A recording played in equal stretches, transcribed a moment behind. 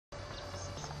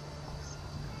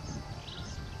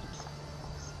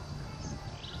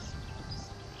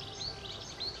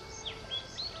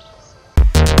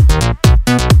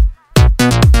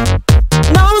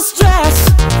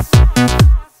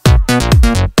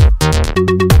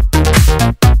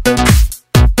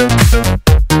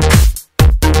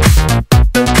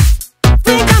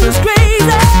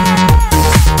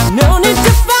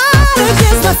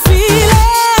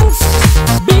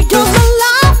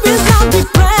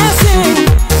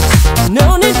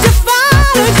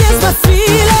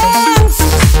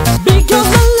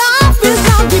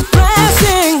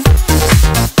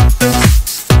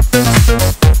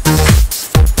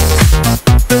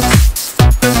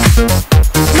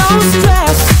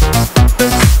stress.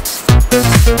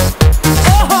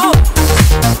 Oh.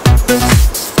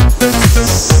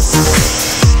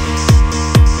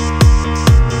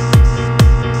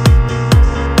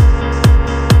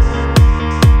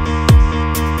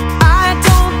 I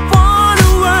don't wanna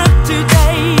work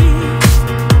today.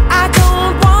 I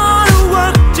don't wanna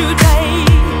work today.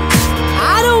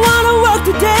 I don't wanna work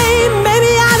today.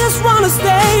 Maybe I just wanna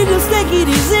stay. Just take it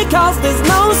easy, cause there's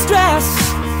no stress.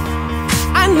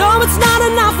 I know it's not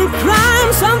enough for crime.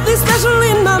 Something special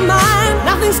in my mind.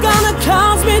 Nothing's gonna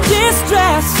cause me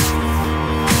distress.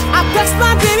 I text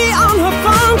my baby on her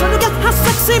phone, trying to get her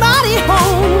sexy body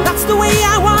home. That's the way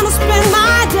I wanna spend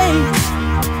my day.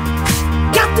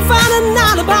 Got to find an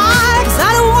alibi, cause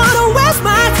I don't wanna waste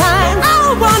my time. I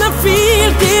don't wanna feel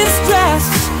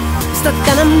distressed. Stuck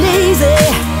and I'm lazy,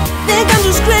 think I'm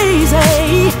just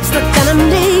crazy. Stuck and I'm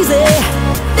lazy,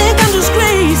 think I'm just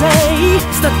crazy.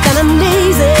 Stuck and I'm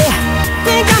lazy,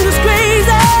 think I'm just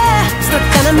crazy. Stuck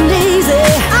and I'm lazy,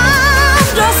 I'm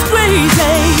just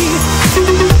crazy.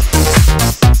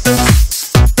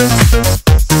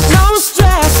 No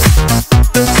stress,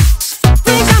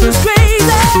 think I'm just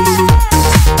crazy.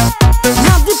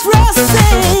 Not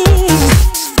depressing.